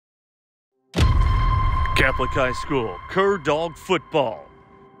Catholic High School, Cur Dog football.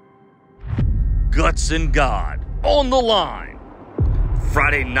 Guts and God on the line.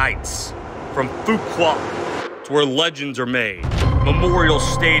 Friday nights from Fuqua to where legends are made. Memorial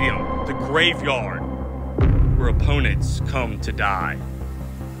Stadium, the graveyard, where opponents come to die.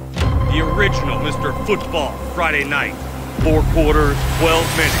 The original Mr. Football Friday night. 4 quarters,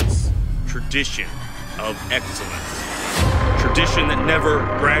 12 minutes. Tradition of excellence. Tradition that never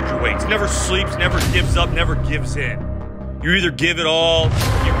graduates, never sleeps, never gives up, never gives in. You either give it all,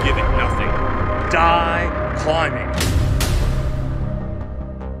 or you give it nothing. Die climbing.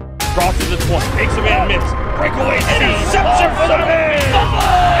 Cross to the 20, takes a man, miss. Breakaway, interception for the man!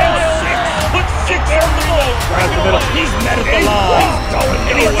 And 6, put 6 on the low. Grabs the middle, he's met at the line. He's going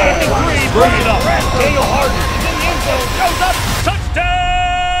anywhere. Bring it up. Daniel Harden is in the end zone, goes up.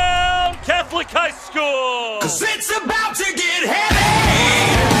 Touchdown, Catholic High School! 'Cause it's about to get heavy!